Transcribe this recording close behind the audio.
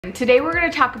Today we're going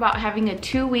to talk about having a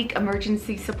 2-week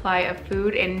emergency supply of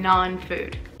food and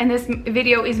non-food. And this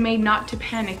video is made not to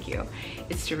panic you.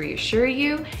 It's to reassure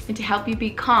you and to help you be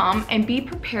calm and be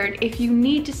prepared if you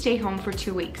need to stay home for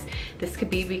 2 weeks. This could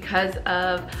be because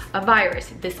of a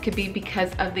virus. This could be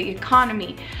because of the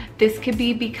economy. This could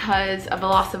be because of a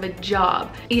loss of a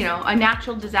job, you know, a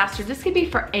natural disaster. This could be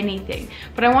for anything.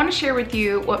 But I want to share with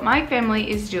you what my family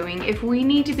is doing if we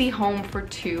need to be home for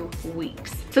 2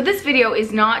 weeks. So this video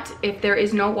is not if there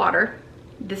is no water.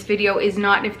 This video is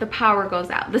not if the power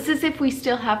goes out. This is if we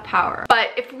still have power. But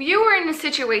if you were in a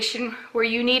situation where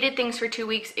you needed things for 2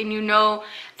 weeks and you know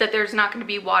that there's not going to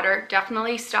be water,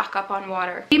 definitely stock up on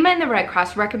water. FEMA and the Red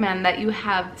Cross recommend that you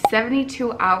have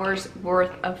 72 hours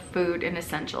worth of food and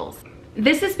essentials.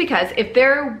 This is because if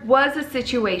there was a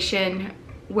situation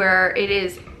where it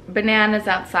is bananas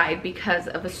outside because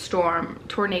of a storm,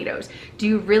 tornadoes, do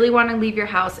you really want to leave your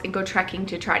house and go trekking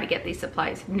to try to get these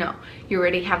supplies? No, you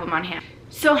already have them on hand.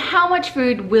 So how much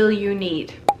food will you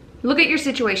need? Look at your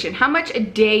situation. How much a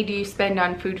day do you spend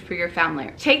on food for your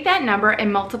family? Take that number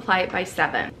and multiply it by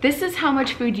 7. This is how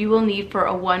much food you will need for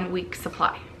a 1-week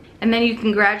supply. And then you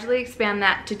can gradually expand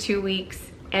that to 2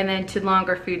 weeks and then to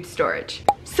longer food storage.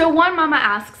 So one mama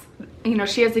asks, you know,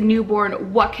 she has a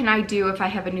newborn, what can I do if I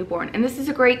have a newborn? And this is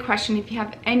a great question if you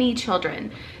have any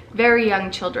children, very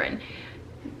young children.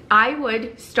 I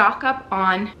would stock up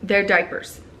on their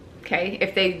diapers, okay?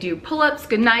 If they do pull-ups,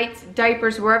 good nights,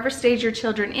 diapers, wherever stage your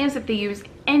children is, if they use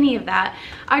any of that,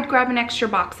 I'd grab an extra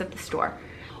box at the store.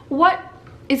 What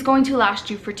is going to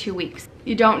last you for 2 weeks?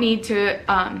 You don't need to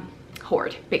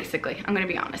hoard, basically. I'm gonna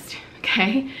be honest.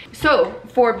 Okay, so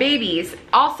for babies,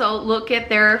 also look at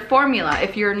their formula.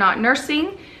 If you're not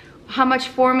nursing, how much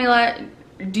formula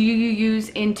do you use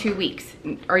in 2 weeks?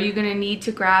 Are you gonna need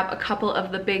to grab a couple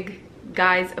of the big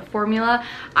guys of formula?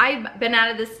 I've been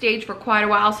out of this stage for quite a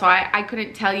while, so I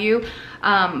couldn't tell you,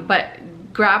 but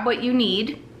grab what you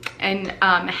need and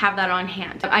have that on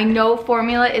hand. I know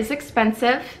formula is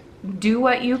expensive. Do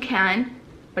what you can,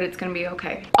 but it's gonna be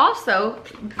okay. Also,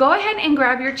 go ahead and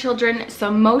grab your children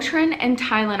some Motrin and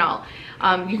Tylenol.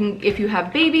 You can, if you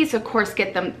have babies, of course,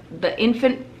 get them the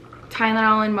infant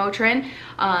Tylenol and Motrin,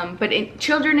 but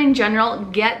children in general,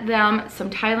 get them some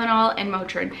Tylenol and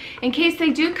Motrin. In case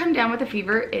they do come down with a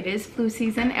fever, it is flu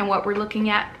season, and what we're looking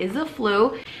at is a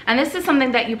flu. And this is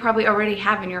something that you probably already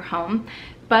have in your home,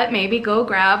 but maybe go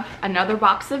grab another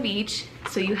box of each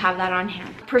so you have that on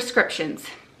hand. Prescriptions.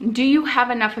 Do you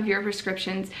have enough of your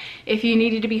prescriptions if you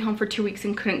needed to be home for 2 weeks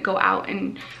and couldn't go out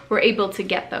and were able to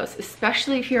get those,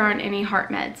 especially if you're on any heart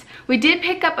meds? We did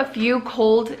pick up a few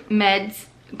cold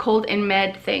and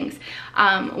med things.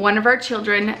 One of our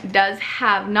children does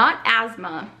have not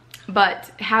asthma,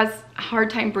 but has a hard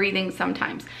time breathing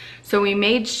sometimes. So we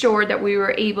made sure that we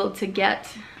were able to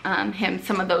get him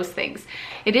some of those things.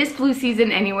 It is flu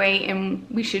season anyway, and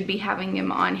we should be having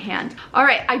him on hand. All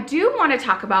right, I do want to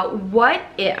talk about what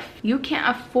if you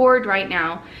can't afford right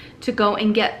now to go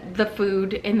and get the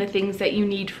food and the things that you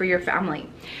need for your family.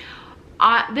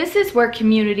 This is where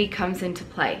community comes into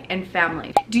play, and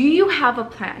family. Do you have a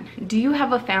plan? Do you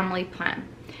have a family plan?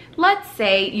 Let's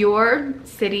say your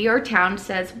city or town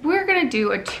says, we're gonna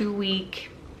do a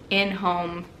 2-week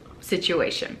in-home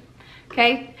situation,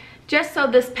 okay? Just so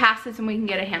this passes and we can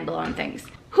get a handle on things.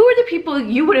 Who are the people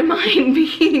you wouldn't mind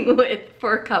being with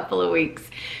for a couple of weeks?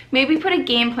 Maybe put a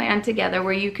game plan together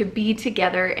where you could be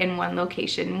together in one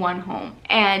location, one home.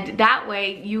 And that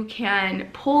way you can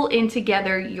pull in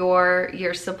together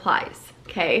your supplies,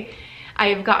 okay? I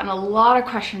have gotten a lot of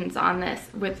questions on this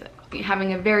with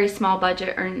having a very small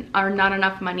budget or not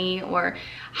enough money, or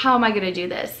how am I gonna do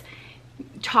this?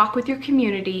 Talk with your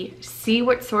community, see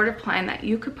what sort of plan that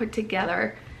you could put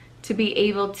together to be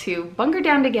able to bunker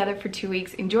down together for 2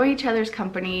 weeks, enjoy each other's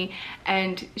company,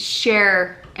 and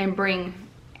share and bring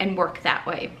and work that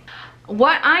way.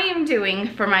 What I am doing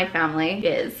for my family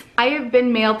is I have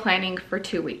been meal planning for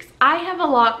 2 weeks. I have a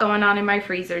lot going on in my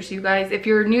freezers, you guys. If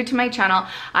you're new to my channel,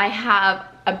 I have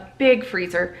a big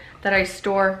freezer that I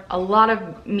store a lot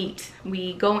of meat.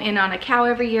 We go in on a cow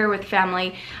every year with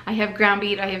family. I have ground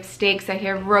beef, I have steaks, I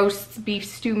have roasts, beef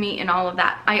stew meat, and all of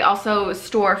that. I also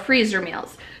store freezer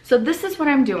meals. So this is what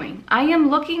I'm doing. I am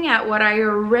looking at what I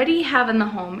already have in the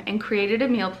home and created a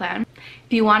meal plan.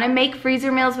 If you want to make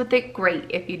freezer meals with it, great.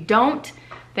 If you don't,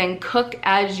 then cook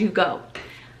as you go.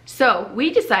 So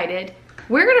we decided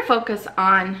we're going to focus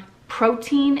on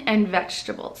protein and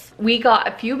vegetables. We got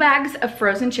a few bags of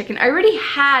frozen chicken. I already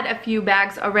had a few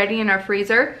bags already in our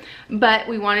freezer, but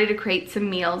we wanted to create some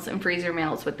meals and freezer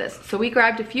meals with this. So we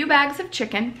grabbed a few bags of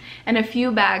chicken and a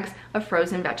few bags of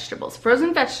frozen vegetables.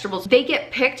 Frozen vegetables, they get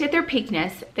picked at their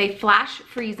peakness. They flash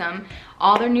freeze them.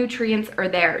 All their nutrients are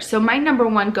there. So my number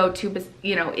one go-to,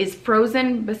 you know, is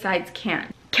frozen besides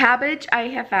canned. Cabbage I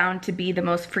have found to be the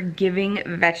most forgiving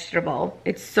vegetable.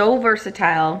 It's so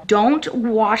versatile. Don't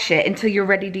wash it until you're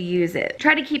ready to use it.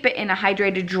 Try to keep it in a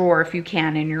hydrated drawer if you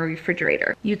can in your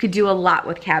refrigerator. You could do a lot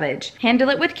with cabbage. Handle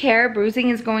it with care. Bruising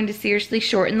is going to seriously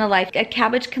shorten the life. A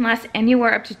cabbage can last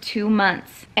anywhere up to 2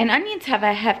 months. And onions have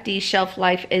a hefty shelf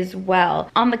life as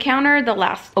well. On the counter, they'll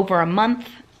last over a month,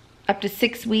 up to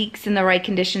 6 weeks in the right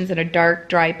conditions in a dark,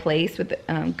 dry place with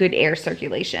good air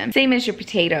circulation. Same as your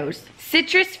potatoes.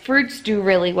 Citrus fruits do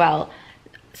really well.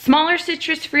 Smaller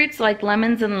citrus fruits like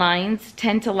lemons and limes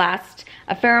tend to last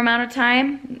a fair amount of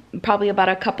time, probably about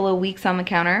a couple of weeks on the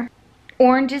counter.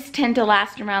 Oranges tend to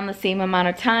last around the same amount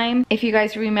of time. If you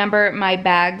guys remember my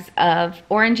bags of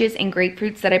oranges and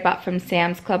grapefruits that I bought from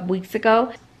Sam's Club weeks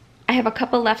ago, I have a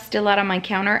couple left still out on my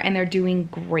counter and they're doing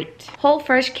great. Whole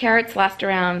fresh carrots last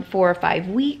around 4 or 5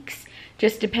 weeks.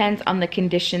 Just depends on the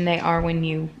condition they are when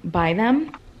you buy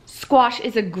them. Squash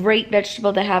is a great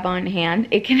vegetable to have on hand.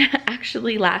 It can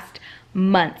actually last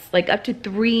months, like up to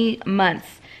 3 months,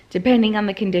 depending on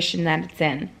the condition that it's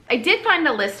in. I did find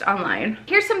a list online.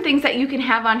 Here's some things that you can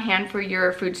have on hand for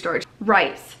your food storage.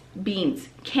 Rice, beans,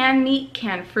 canned meat,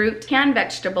 canned fruit, canned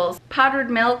vegetables,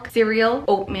 powdered milk, cereal,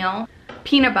 oatmeal,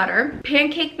 peanut butter,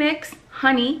 pancake mix,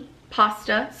 honey,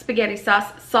 pasta, spaghetti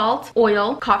sauce, salt,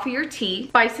 oil, coffee or tea,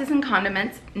 spices and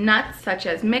condiments, nuts such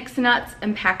as mixed nuts,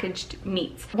 and packaged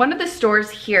meats. One of the stores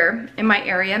here in my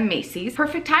area, Macy's,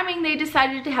 perfect timing, they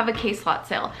decided to have a case lot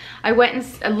sale. I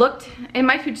went and looked in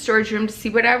my food storage room to see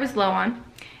what I was low on,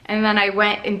 and then I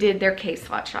went and did their case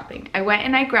lot shopping. I went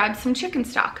and I grabbed some chicken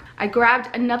stock. I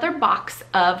grabbed another box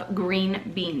of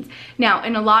green beans. Now,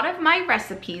 in a lot of my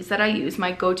recipes that I use,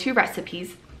 my go-to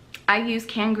recipes, I use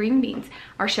canned green beans.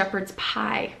 Our shepherd's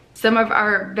pie. Some of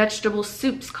our vegetable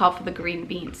soups call for the green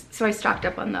beans, so I stocked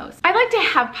up on those. I like to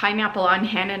have pineapple on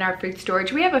hand in our food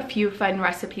storage. We have a few fun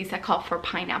recipes that call for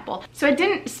pineapple, so I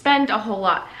didn't spend a whole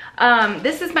lot.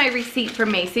 This is my receipt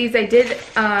from Macy's. I did,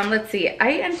 let's see,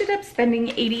 I ended up spending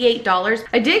 $88.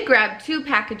 I did grab 2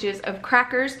 packages of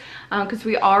crackers because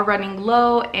we are running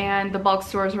low, and the bulk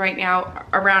stores right now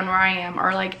around where I am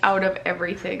are like out of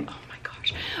everything. Oh my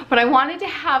gosh. But I wanted to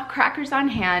have crackers on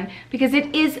hand because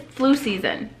it is flu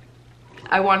season.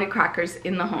 I wanted crackers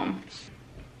in the home.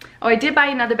 Oh, I did buy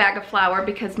another bag of flour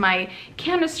because my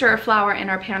canister of flour in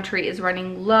our pantry is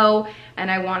running low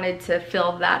and I wanted to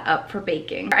fill that up for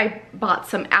baking. I bought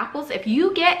some apples. If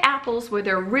you get apples where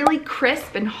they're really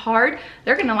crisp and hard,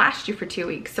 they're gonna last you for 2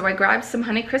 weeks. So I grabbed some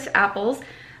Honeycrisp apples.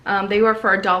 They were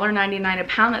for $1.99 a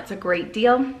pound. That's a great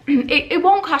deal. It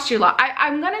won't cost you a lot.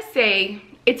 I'm gonna say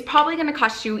it's probably gonna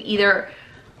cost you either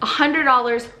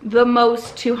 $100, the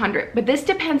most $200, but this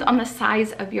depends on the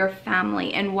size of your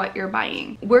family and what you're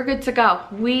buying. We're good to go.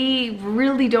 We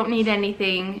really don't need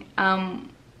anything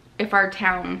if our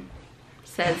town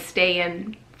says stay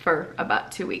in for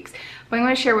about 2 weeks. But I'm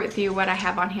gonna share with you what I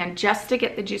have on hand just to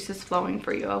get the juices flowing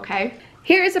for you, okay?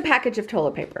 Here is a package of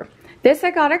toilet paper. This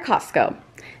I got at Costco.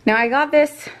 Now I got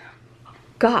this,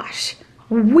 gosh,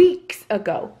 weeks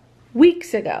ago,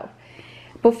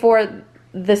 before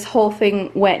this whole thing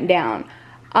went down,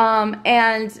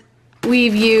 and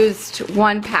we've used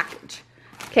 1 package.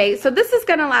 Okay, so this is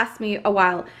gonna last me a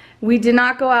while. We did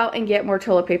not go out and get more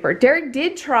toilet paper. Derek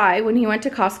did try when he went to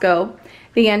Costco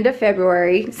the end of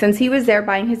February, since he was there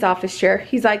buying his office chair.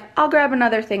 He's like, I'll grab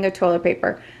another thing of toilet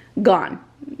paper. Gone.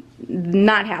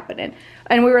 Not happening.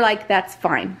 And we were like, that's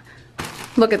fine.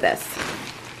 Look at this.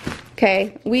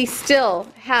 Okay, we still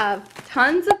have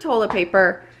tons of toilet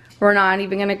paper. We're not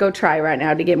even gonna go try right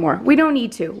now to get more. We don't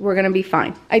need to, we're gonna be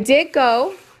fine. I did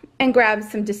go and grab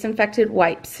some disinfectant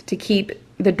wipes to keep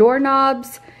the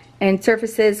doorknobs and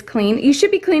surfaces clean. You should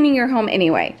be cleaning your home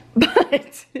anyway,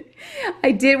 but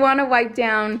I did wanna wipe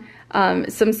down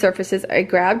some surfaces. I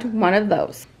grabbed one of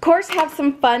those. Of course, have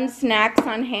some fun snacks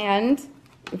on hand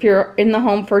if you're in the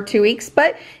home for 2 weeks,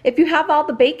 but if you have all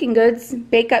the baking goods,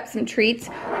 bake up some treats.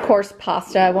 Of course,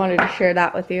 pasta, I wanted to share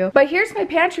that with you. But here's my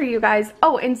pantry, you guys.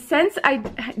 Oh, and since I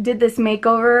did this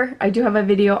makeover, I do have a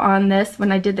video on this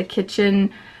when I did the kitchen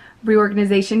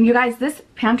reorganization. You guys, this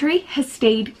pantry has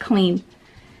stayed clean.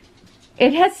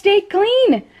 It has stayed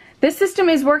clean. This system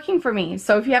is working for me,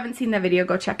 so if you haven't seen the video,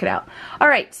 go check it out. All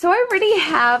right, so I already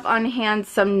have on hand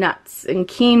some nuts and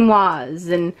quinoas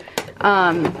and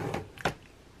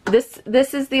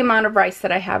this is the amount of rice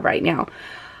that I have right now.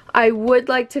 I would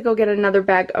like to go get another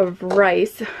bag of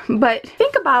rice, but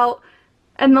think about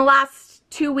in the last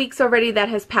 2 weeks already that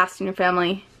has passed in your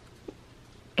family,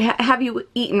 have you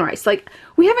eaten rice? Like,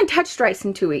 we haven't touched rice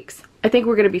in 2 weeks. I think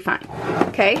we're gonna be fine,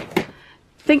 okay?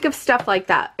 Think of stuff like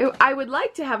that. I would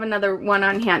like to have another one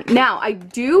on hand. Now, I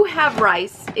do have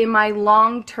rice in my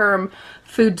long-term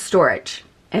food storage.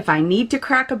 If I need to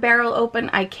crack a barrel open,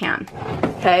 I can,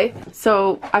 okay?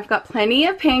 So I've got plenty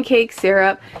of pancake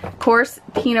syrup. Of course,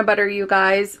 peanut butter, you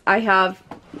guys. I have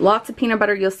lots of peanut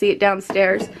butter. You'll see it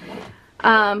downstairs.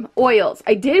 Oils.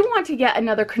 I did want to get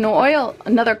another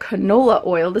canola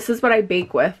oil. This is what I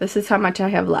bake with. This is how much I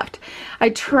have left. I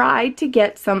tried to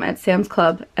get some at Sam's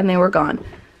Club and they were gone.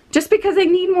 Just because I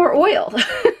need more oil.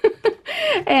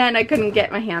 And I couldn't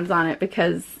get my hands on it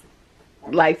because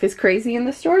life is crazy in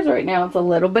the stores right now. It's a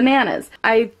little bananas.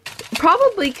 I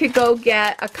probably could go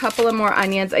get a couple of more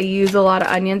onions. I use a lot of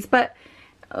onions, but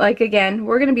like again,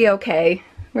 we're gonna be okay.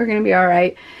 We're gonna be all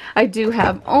right. I do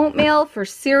have oatmeal for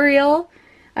cereal.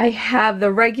 I have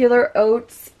the regular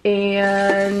oats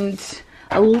and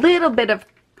a little bit of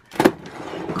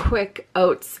quick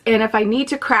oats. And if I need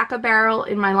to crack a barrel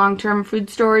in my long-term food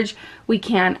storage, we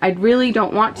can. I really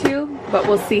don't want to, but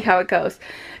we'll see how it goes.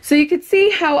 So you can see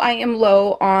how I am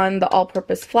low on the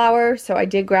all-purpose flour. So I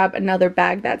did grab another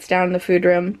bag that's down in the food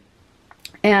room.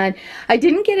 And I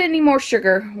didn't get any more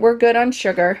sugar. We're good on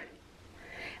sugar.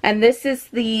 And this is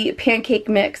the pancake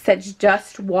mix that's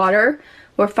just water.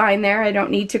 We're fine there. I don't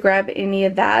need to grab any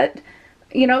of that.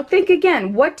 You know, think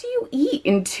again, what do you eat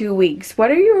in 2 weeks?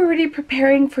 What are you already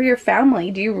preparing for your family?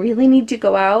 Do you really need to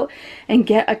go out and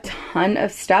get a ton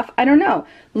of stuff? I don't know.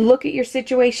 Look at your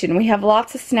situation. We have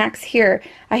lots of snacks here.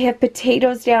 I have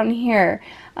potatoes down here.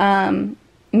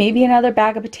 Maybe another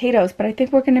bag of potatoes, but I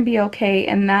think we're going to be okay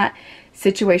in that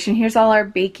situation. Here's all our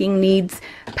baking needs,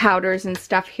 powders and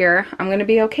stuff here. I'm going to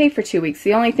be okay for 2 weeks.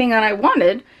 The only thing that I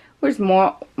wanted was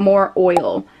more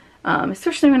oil.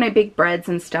 Especially when I bake breads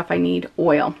and stuff, I need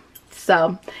oil.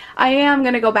 So I am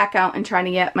going to go back out and try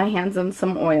to get my hands on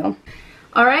some oil.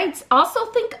 Alright, also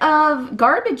think of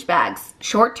garbage bags,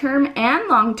 short-term and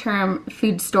long-term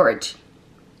food storage.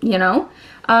 You know,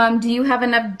 do you have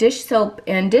enough dish soap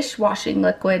and dishwashing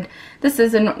liquid? This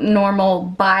is a normal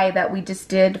buy that we just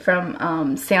did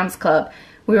from Sam's Club.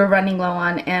 We were running low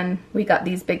on, and we got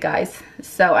these big guys.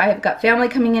 So I've got family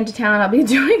coming into town. I'll be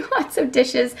doing lots of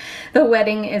dishes. The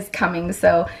wedding is coming,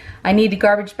 so I need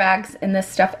garbage bags and this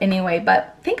stuff anyway.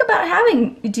 But think about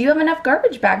do you have enough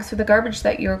garbage bags for the garbage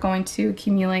that you're going to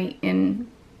accumulate in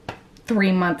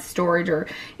 3-month storage, or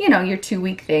you know, your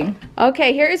 2-week thing.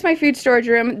 Okay, here is my food storage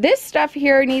room. This stuff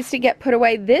here needs to get put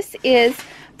away. This is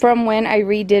from when I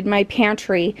redid my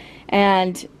pantry,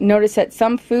 and notice that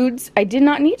some foods I did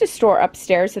not need to store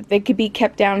upstairs, that they could be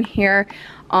kept down here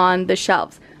on the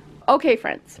shelves. Okay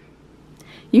friends,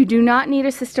 you do not need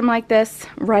a system like this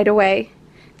right away.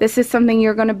 This is something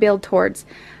you're going to build towards.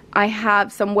 I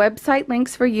have some website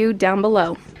links for you down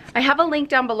below. I have a link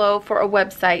down below for a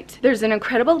website. There's an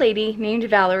incredible lady named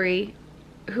Valerie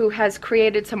who has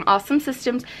created some awesome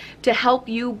systems to help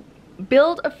you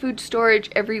build a food storage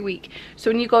every week.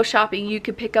 So when you go shopping, you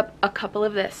could pick up a couple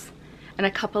of this and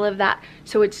a couple of that,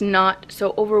 so it's not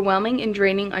so overwhelming and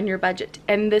draining on your budget.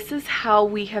 And this is how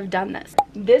we have done this.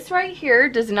 This right here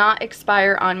does not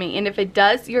expire on me, and if it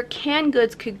does, your canned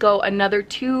goods could go another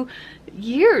 2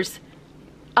 years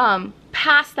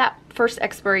past that first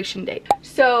expiration date.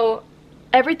 So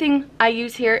everything I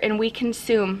use here and we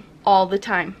consume all the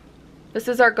time. This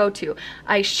is our go-to.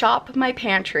 I shop my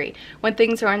pantry. When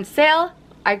things are on sale,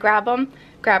 I grab them,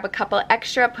 grab a couple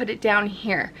extra, put it down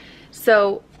here.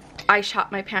 So I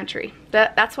shop my pantry.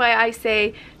 That's why I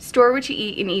say store what you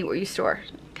eat and eat what you store,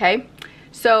 okay?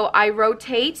 So I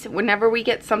rotate whenever we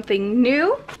get something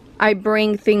new. I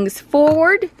bring things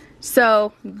forward.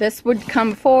 So this would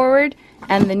come forward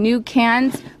and the new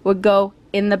cans would go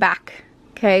in the back,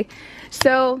 okay?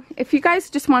 So if you guys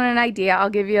just want an idea, I'll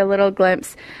give you a little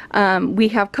glimpse. We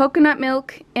have coconut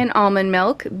milk and almond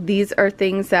milk. These are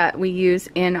things that we use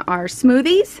in our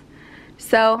smoothies.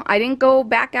 So I didn't go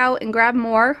back out and grab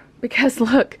more because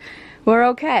look, we're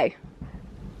okay.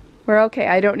 We're okay.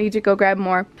 I don't need to go grab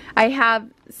more. I have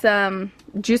some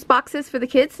juice boxes for the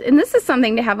kids, and this is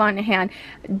something to have on hand.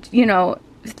 You know,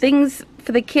 things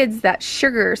for the kids, that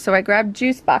sugar, so I grabbed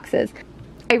juice boxes.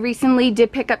 I recently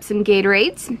did pick up some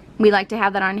Gatorades. We like to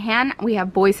have that on hand. We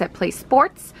have boys that play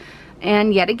sports.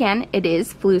 And yet again, it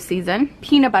is flu season.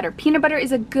 Peanut butter. Peanut butter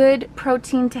is a good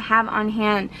protein to have on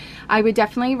hand. I would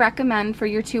definitely recommend for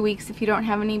your 2 weeks, if you don't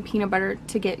have any peanut butter,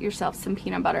 to get yourself some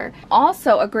peanut butter.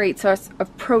 Also a great source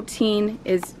of protein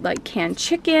is like canned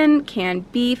chicken,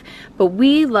 canned beef, but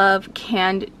we love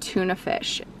canned tuna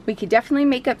fish. We could definitely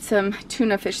make up some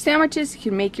tuna fish sandwiches. You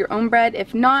can make your own bread.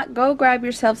 If not, go grab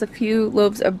yourselves a few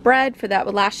loaves of bread, for that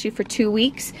will last you for 2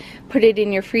 weeks. Put it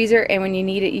in your freezer, and when you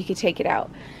need it, you can take it out.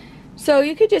 So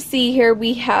you could just see here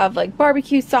we have like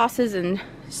barbecue sauces and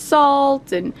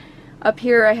salt, and up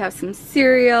here I have some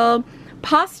cereal.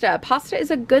 Pasta. Pasta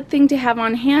is a good thing to have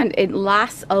on hand. It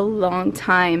lasts a long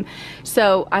time.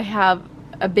 So I have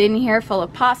a bin here full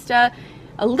of pasta,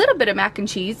 a little bit of mac and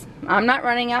cheese. I'm not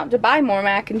running out to buy more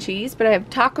mac and cheese, but I have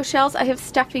taco shells. I have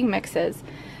stuffing mixes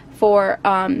for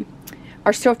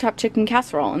our stovetop chicken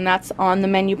casserole, and that's on the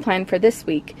menu plan for this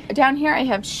week. Down here I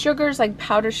have sugars like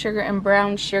powdered sugar and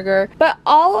brown sugar, but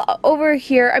all over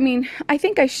here, I mean, I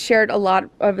think I shared a lot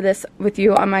of this with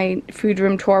you on my food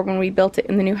room tour when we built it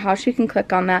in the new house. You can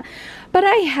click on that. But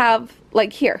I have,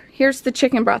 like, here's the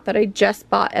chicken broth that I just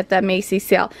bought at the Macy's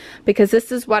sale, because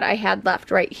this is what I had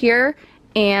left right here,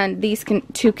 and these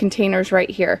two containers right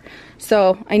here.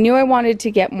 So I knew I wanted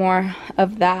to get more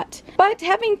of that. But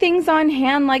having things on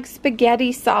hand like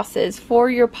spaghetti sauces for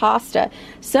your pasta,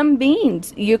 some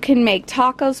beans, you can make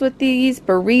tacos with these,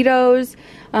 burritos,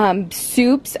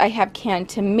 soups. I have canned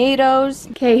tomatoes.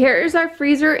 Okay, here is our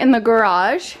freezer in the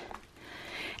garage,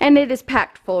 and it is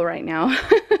packed full right now.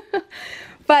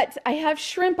 But I have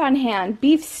shrimp on hand,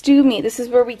 beef stew meat. This is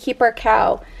where we keep our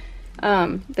cow.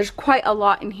 There's quite a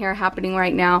lot in here happening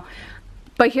right now.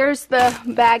 But here's the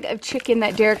bag of chicken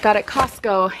that Derek got at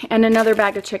Costco, and another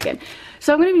bag of chicken.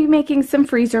 So I'm going to be making some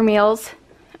freezer meals.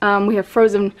 We have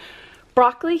frozen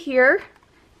broccoli here,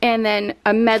 and then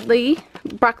a medley,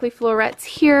 broccoli florets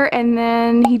here, and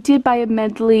then he did buy a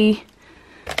medley.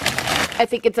 I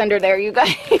think it's under there, you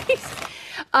guys.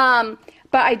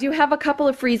 But I do have a couple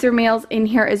of freezer meals in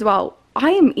here as well.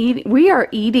 We are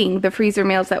eating the freezer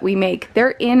meals that we make.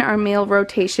 They're in our meal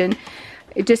rotation.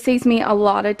 It just saves me a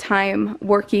lot of time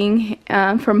working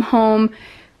from home,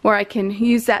 where I can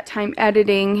use that time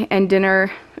editing, and dinner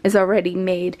is already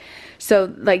made.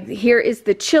 So like, here is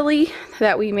the chili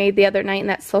that we made the other night in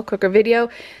that slow cooker video.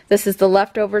 This is the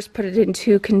leftovers, put it in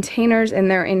 2 containers,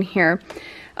 and they're in here.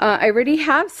 I already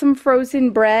have some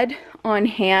frozen bread on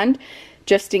hand,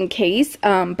 just in case,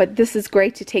 but this is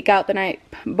great to take out the night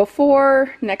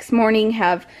before, next morning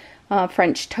have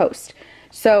French toast.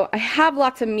 So I have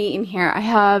lots of meat in here. I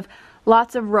have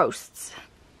lots of roasts.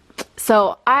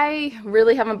 So I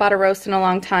really haven't bought a roast in a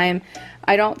long time.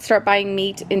 I don't start buying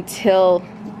meat until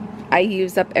I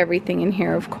use up everything in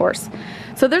here, of course.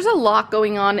 So there's a lot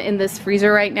going on in this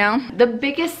freezer right now. The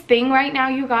biggest thing right now,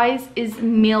 you guys, is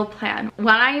meal plan.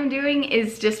 What I am doing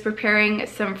is just preparing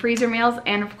some freezer meals,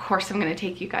 and of course I'm gonna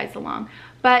take you guys along.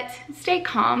 But stay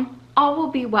calm, all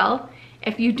will be well.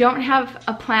 If you don't have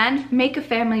a plan, make a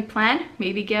family plan.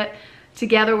 Maybe get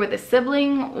together with a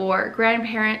sibling or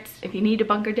grandparents. If you need to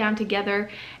bunker down together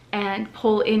and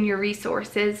pull in your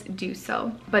resources, do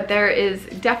so. But there is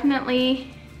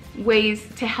definitely ways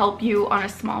to help you on a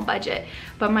small budget.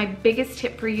 But my biggest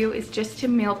tip for you is just to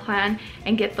meal plan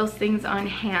and get those things on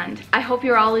hand. I hope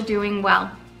you're all doing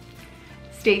well.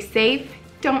 Stay safe,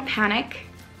 don't panic,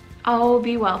 all will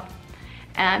be well.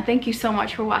 And thank you so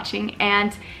much for watching.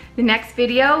 And the next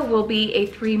video will be a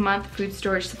 3-month food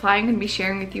storage supply. I'm going to be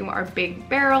sharing with you our big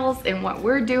barrels and what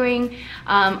we're doing.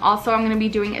 Also, I'm going to be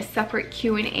doing a separate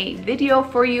Q&A video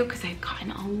for you, because I've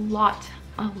gotten a lot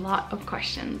of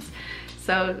questions.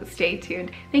 So stay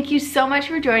tuned. Thank you so much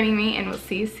for joining me, and we'll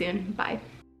see you soon. Bye.